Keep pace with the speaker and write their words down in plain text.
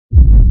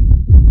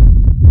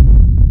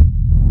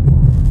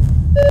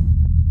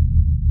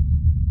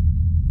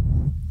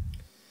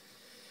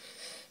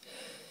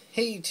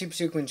Hey YouTube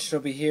sequence, she'll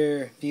be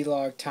here,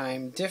 vlog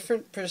time,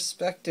 different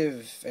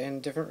perspective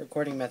and different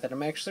recording method.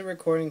 I'm actually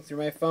recording through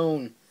my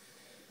phone.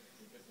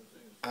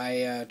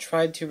 I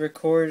tried to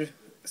record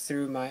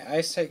through my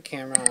eyesight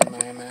camera on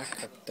my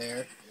Mac up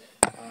there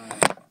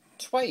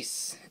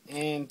twice,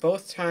 and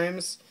both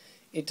times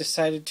it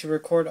decided to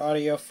record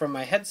audio from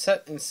my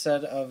headset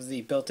instead of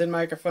the built-in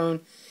microphone,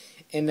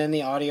 and then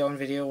the audio and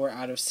video were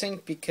out of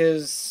sync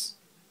because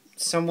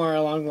somewhere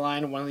along the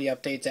line, one of the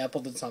updates,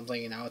 Apple did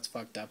something, and now it's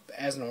fucked up,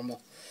 as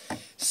normal.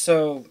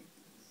 So,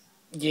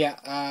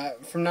 yeah,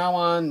 from now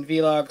on,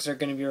 vlogs are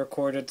going to be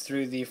recorded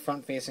through the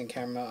front-facing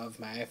camera of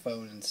my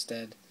iPhone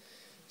instead,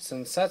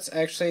 since that's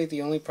actually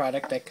the only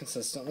product that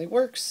consistently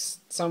works.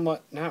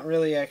 Somewhat, not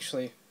really,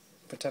 actually.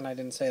 Pretend I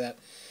didn't say that.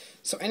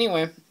 So,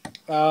 anyway,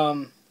 yeah,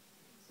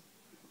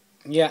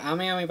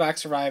 AmiAmi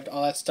box arrived.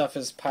 All that stuff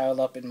is piled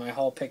up in my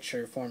whole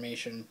picture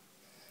formation.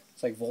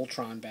 It's like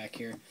Voltron back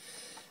here.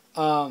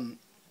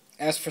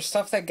 As for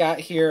stuff that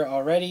got here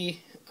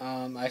already,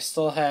 I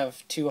still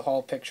have 2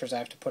 haul pictures I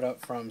have to put up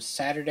from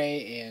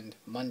Saturday and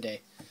Monday.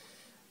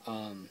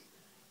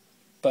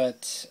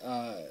 But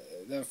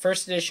the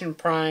First Edition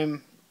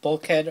Prime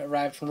Bulkhead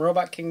arrived from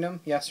Robot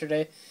Kingdom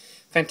yesterday.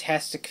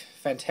 Fantastic,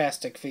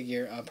 fantastic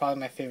figure. Probably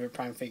my favorite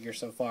Prime figure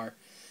so far.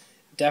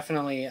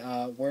 Definitely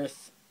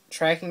worth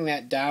tracking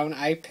that down.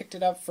 I picked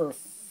it up for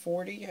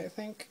 $40, I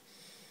think,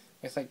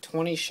 with like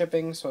 20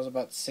 shipping, so it was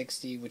about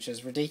 $60, which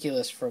is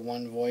ridiculous for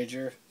one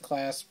Voyager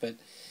class, but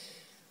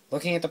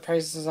looking at the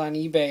prices on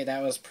eBay,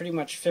 that was pretty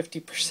much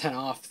 50%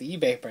 off the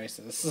eBay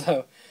prices.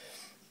 So,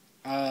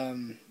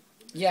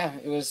 yeah,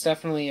 it was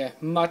definitely a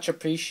much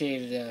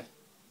appreciated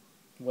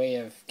way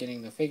of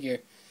getting the figure.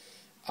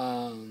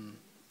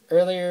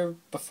 Earlier,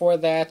 before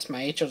that,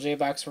 my HLJ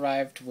box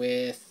arrived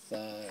with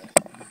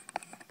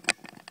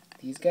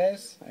these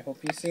guys. I hope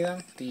you see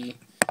them. The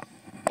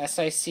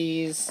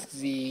SICs,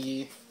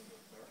 the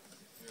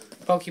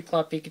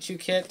Pokeplot Pikachu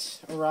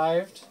kit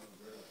arrived.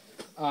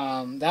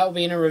 That will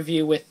be in a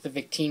review with the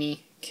Victini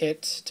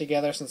kit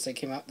together since they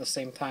came out at the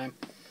same time.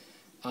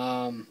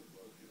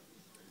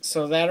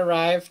 So that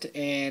arrived,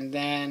 and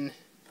then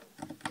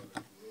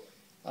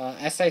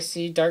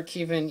SIC Dark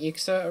Keevan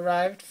Ixa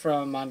arrived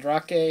from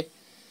Mandrake.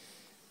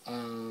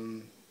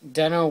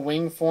 Deno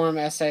Wing Form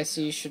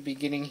SIC should be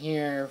getting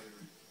here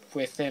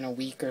within a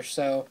week or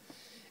so.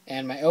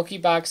 And my Oki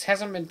box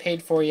hasn't been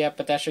paid for yet,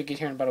 but that should get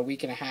here in about a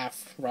week and a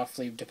half,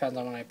 roughly. Depends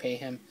on when I pay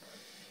him.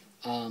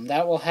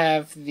 That will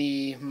have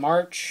the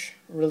February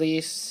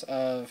release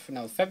of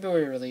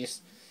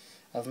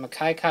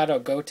Makai Kato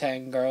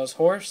Goten Girl's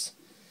Horse.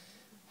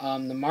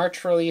 The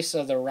March release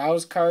of the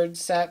Rouse card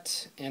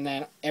set, and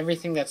then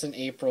everything that's in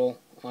April.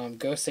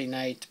 Gosei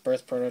Knight,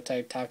 Birth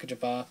Prototype,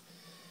 Takajaba,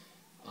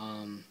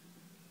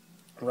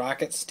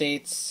 Rocket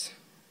States,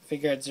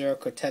 Figuarts Zero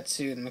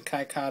Kotetsu, the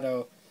Makai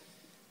Kato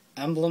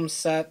Emblem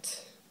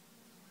set,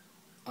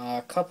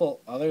 a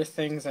couple other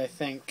things I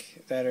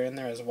think that are in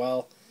there as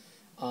well.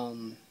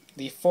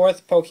 The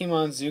 4th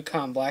Pokemon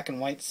Zukon Black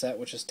and White set,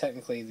 which is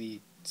technically the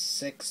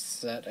 6th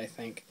set, I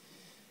think.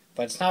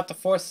 But it's not the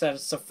 4th set,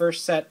 it's the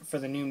first set for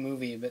the new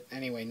movie. But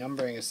anyway,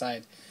 numbering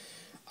aside,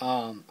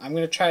 I'm going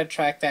to try to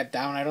track that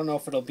down. I don't know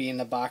if it'll be in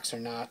the box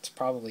or not.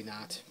 Probably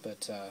not,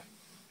 but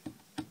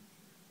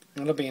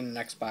it'll be in the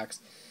next box.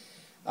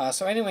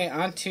 So anyway,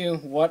 on to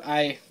what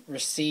I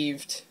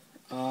received.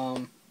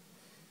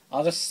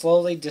 I'll just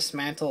slowly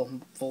dismantle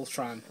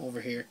Voltron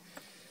over here,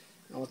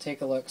 and we'll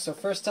take a look. So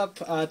first up,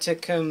 to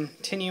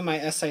continue my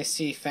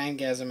SIC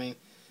fangasming,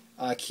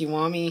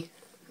 Kiwami,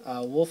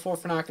 Wolf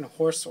Orphenoc, and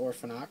Horse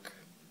Orphenoc.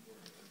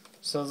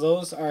 So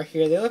those are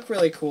here. They look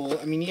really cool.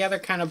 I mean, yeah, they're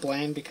kind of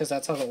bland because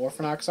that's how the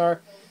Orphenocs are,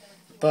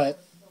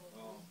 but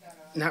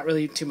not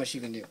really too much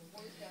you can do.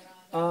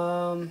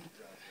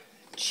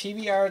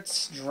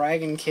 Chibi-arts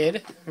Dragon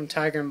Kid from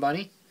Tiger and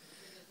Bunny.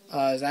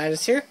 That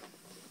is here.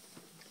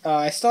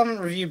 I still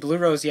haven't reviewed Blue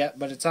Rose yet,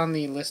 but it's on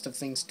the list of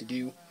things to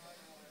do.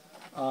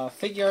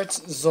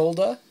 Figuarts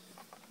Zolda,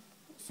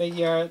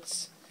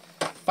 Figuarts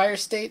Fire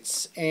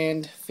States,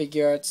 and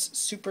Figuarts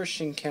Super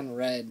Shinken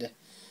Red.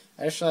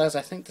 I just realized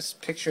I think this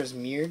picture is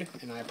mirrored,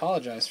 and I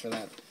apologize for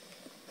that.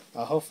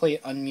 Hopefully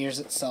it unmirrors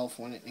itself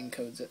when it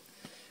encodes it.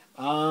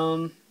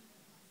 What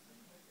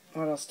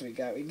else do we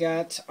got? We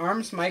got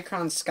Arms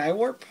Micron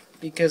Skywarp,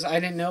 because I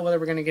didn't know whether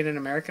we're going to get an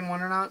American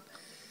one or not.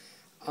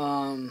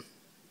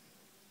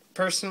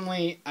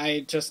 Personally,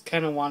 I just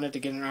kind of wanted to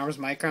get an Arms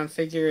Micron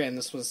figure, and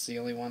this was the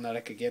only one that I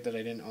could get that I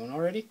didn't own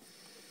already.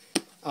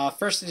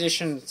 First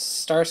Edition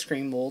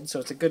Starscream mold,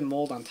 so it's a good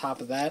mold on top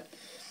of that.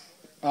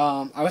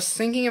 I was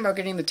thinking about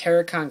getting the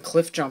Terracon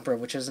Cliff Jumper,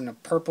 which is in a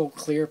purple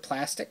clear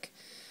plastic.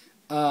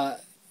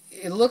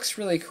 It looks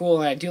really cool,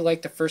 and I do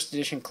like the First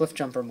Edition Cliff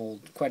Jumper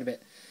mold quite a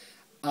bit.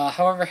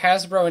 However,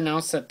 Hasbro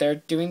announced that they're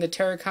doing the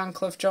Terracon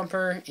Cliff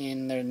Jumper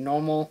in their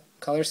normal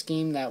color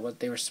scheme, that what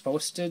they were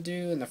supposed to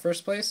do in the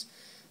first place,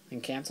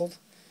 and canceled.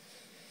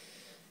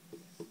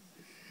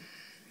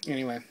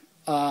 Anyway,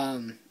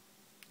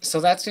 so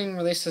that's being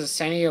released as a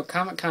San Diego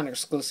Comic-Con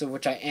exclusive,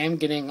 which I am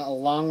getting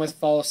along with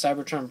Fall of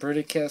Cybertron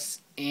Bruticus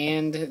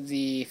and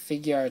the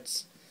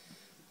Figuarts,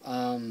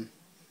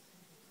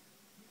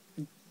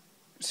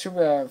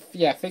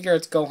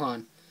 Figuarts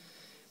Gohan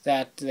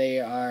that they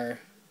are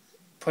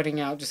putting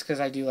out, just because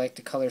I do like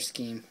the color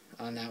scheme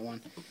on that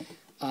one.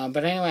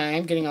 But anyway, I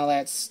am getting all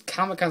that.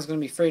 Comic-Con's going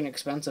to be freaking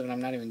expensive, and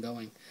I'm not even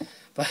going.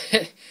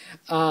 But,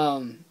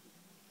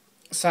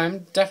 so I'm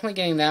definitely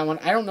getting that one.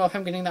 I don't know if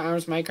I'm getting the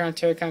Arms Micron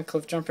Terracon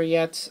Cliff Jumper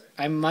yet.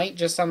 I might,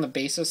 just on the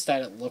basis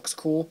that it looks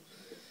cool.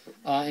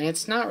 And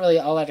it's not really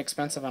all that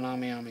expensive on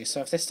AmiAmi,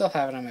 so if they still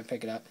have it, I might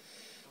pick it up.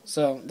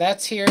 So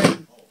that's here.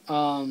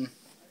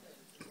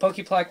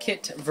 Pokeplot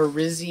Kit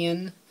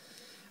Virizion.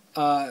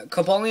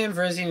 Cobalion,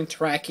 Virizion, and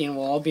Terrakion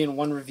will all be in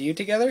one review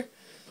together.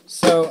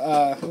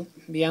 So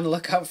be on the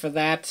lookout for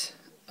that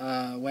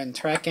when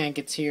Terrakion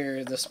gets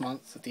here this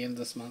month, at the end of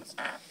this month.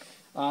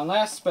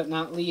 Last but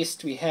not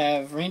least, we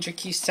have Ranger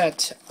Key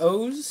Set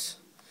O's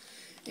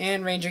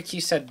and Ranger Key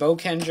Set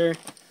Bowkenger.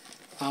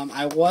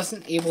 I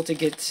wasn't able to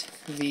get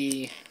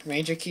the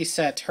Ranger Key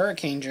Set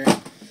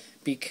Hurricaneger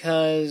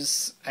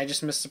because I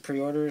just missed the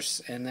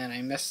pre-orders, and then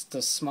I missed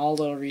the small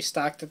little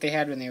restock that they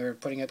had when they were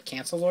putting up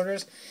canceled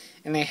orders,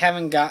 and they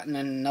haven't gotten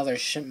another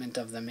shipment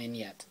of them in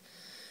yet.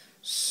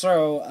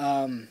 So,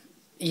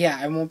 yeah,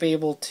 I won't be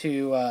able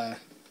to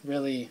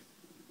really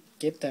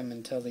get them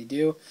until they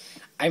do.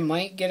 I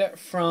might get it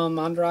from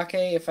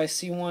Mandarake if I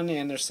see one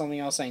and there's something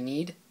else I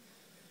need.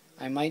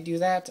 I might do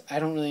that. I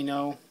don't really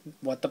know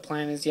what the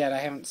plan is yet. I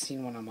haven't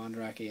seen one on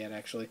Mandarake yet,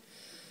 actually.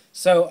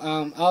 So,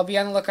 I'll be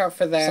on the lookout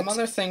for that. Some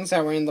other things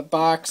that were in the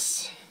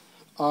box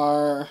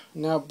are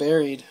now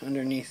buried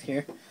underneath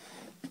here.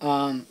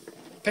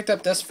 Picked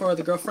up this for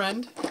the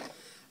girlfriend.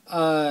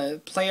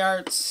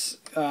 PlayArts,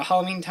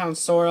 Halloween Town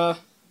Sora.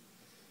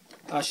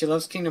 She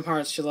loves Kingdom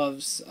Hearts. She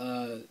loves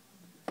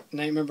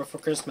Nightmare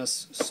Before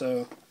Christmas.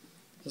 So,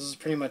 this is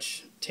pretty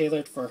much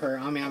tailored for her.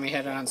 AmiAmi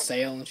had it on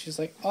sale, and she's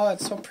like, "Oh,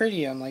 it's so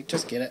pretty." I'm like,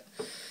 "Just get it."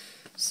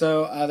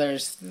 So,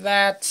 there's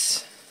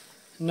that.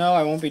 No,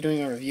 I won't be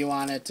doing a review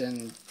on it,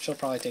 and she'll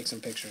probably take some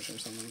pictures or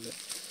something. But,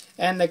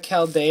 and the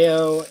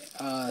Caldeo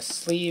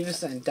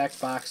sleeves and deck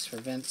box for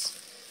Vince.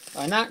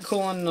 Not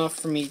cool enough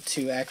for me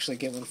to actually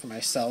get one for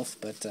myself,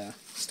 but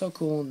still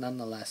cool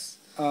nonetheless.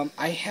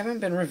 I haven't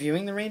been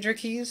reviewing the Ranger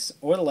Keys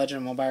or the Legend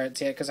of Mobile yet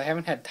because I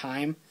haven't had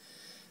time.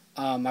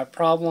 My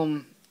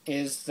problem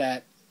is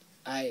that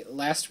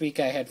last week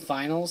I had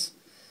finals,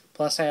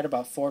 plus I had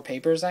about 4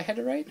 papers I had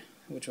to write,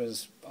 which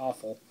was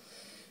awful.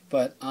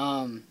 But,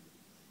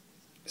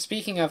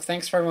 speaking of,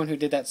 thanks for everyone who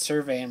did that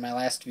survey in my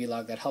last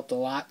vlog. That helped a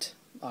lot.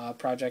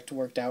 Project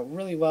worked out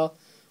really well.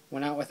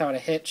 Went out without a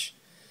hitch.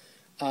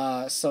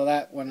 So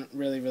that went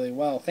really, really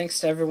well. Thanks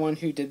to everyone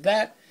who did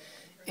that.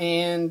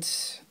 And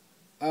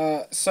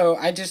so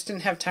I just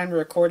didn't have time to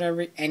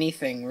record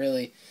anything,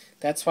 really.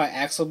 That's why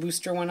Axle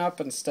Booster went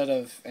up instead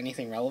of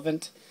anything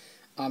relevant.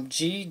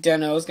 G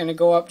Deno is going to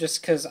go up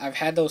just because I've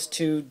had those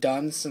 2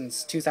 done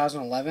since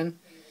 2011.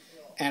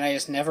 And I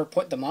just never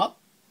put them up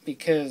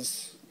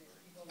because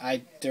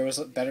there was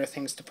better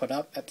things to put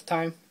up at the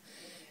time.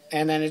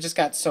 And then it just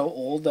got so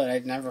old that I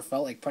never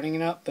felt like putting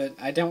it up. But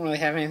I don't really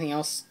have anything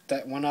else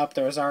that went up.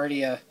 There was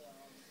already a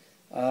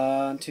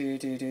about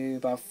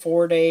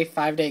 4-day,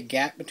 5-day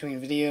gap between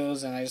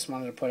videos, and I just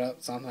wanted to put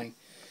up something.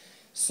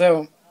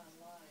 So,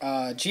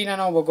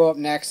 G9O will go up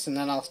next, and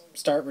then I'll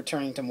start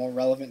returning to more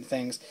relevant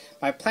things.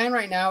 My plan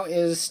right now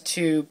is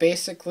to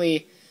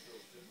basically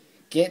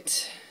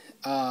get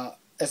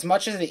as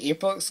much of the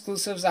April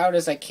exclusives out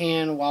as I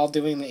can while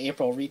doing the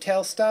April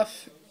retail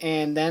stuff,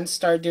 and then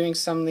start doing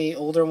some of the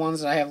older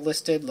ones that I have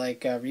listed,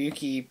 like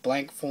Ryuki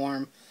Blank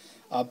Form,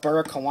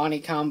 Burra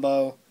Kawani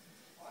Combo,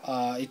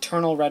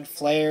 Eternal Red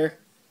Flare,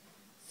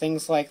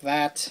 things like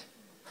that.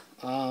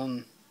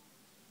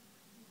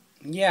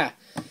 Yeah,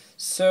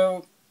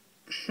 so,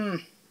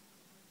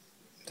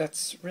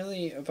 that's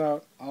really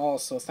about all.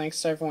 So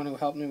thanks to everyone who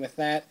helped me with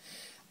that.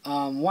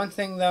 One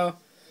thing, though,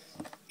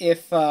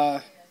 if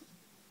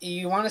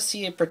you want to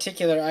see a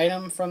particular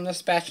item from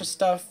this batch of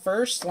stuff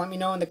first, let me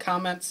know in the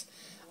comments.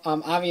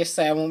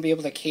 Obviously, I won't be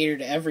able to cater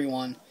to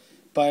everyone,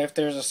 but if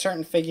there's a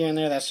certain figure in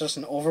there that's just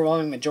an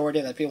overwhelming majority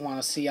that people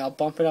want to see, I'll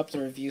bump it up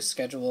the review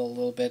schedule a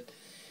little bit.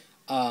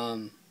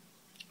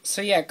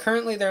 So yeah,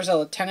 currently there's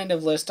a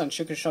tentative list on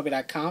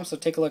shukenshinobi.com, so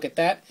take a look at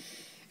that.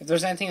 If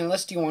there's anything on the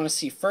list you want to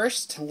see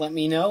first, let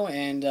me know,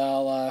 and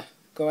I'll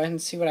go ahead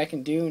and see what I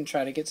can do and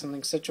try to get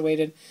something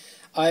situated.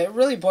 It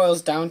really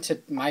boils down to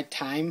my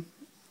time,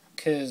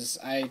 because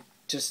I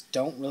just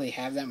don't really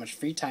have that much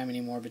free time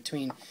anymore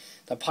between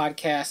the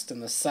podcast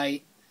and the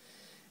site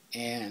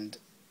and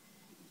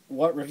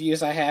what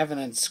reviews I have, and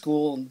then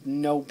school,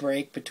 no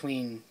break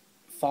between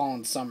fall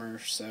and summer,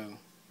 so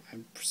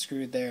I'm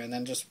screwed there, and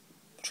then just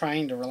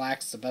trying to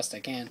relax the best I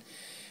can.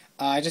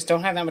 I just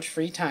don't have that much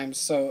free time,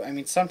 so, I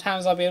mean,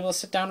 sometimes I'll be able to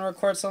sit down and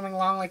record something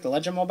long, like the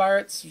Legend of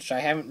Mobile, which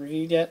I haven't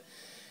reviewed yet,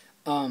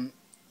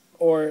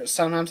 or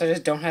sometimes I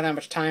just don't have that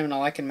much time, and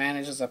all I can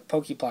manage is a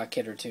Pokeplot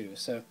kit or 2,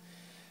 so,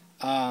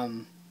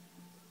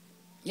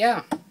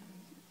 yeah,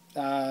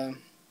 I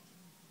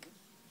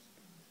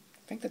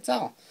think that's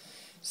all.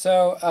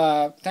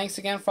 So, thanks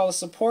again for all the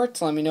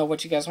support. Let me know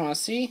what you guys want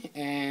to see,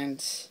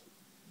 and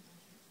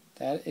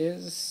that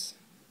is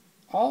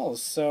all.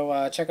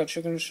 So, check out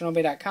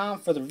shinobi.com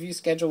for the review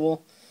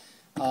schedule.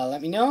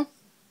 Let me know.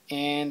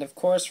 And, of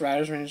course,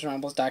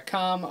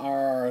 ridersrangersrumbles.com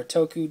or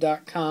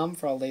toku.com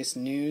for all the latest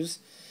news.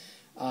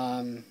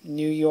 New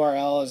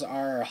URL is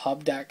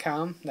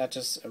rhub.com. That's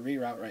just a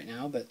reroute right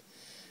now, but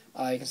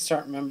you can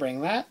start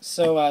remembering that.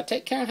 So,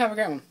 take care and have a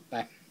great one.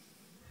 Bye.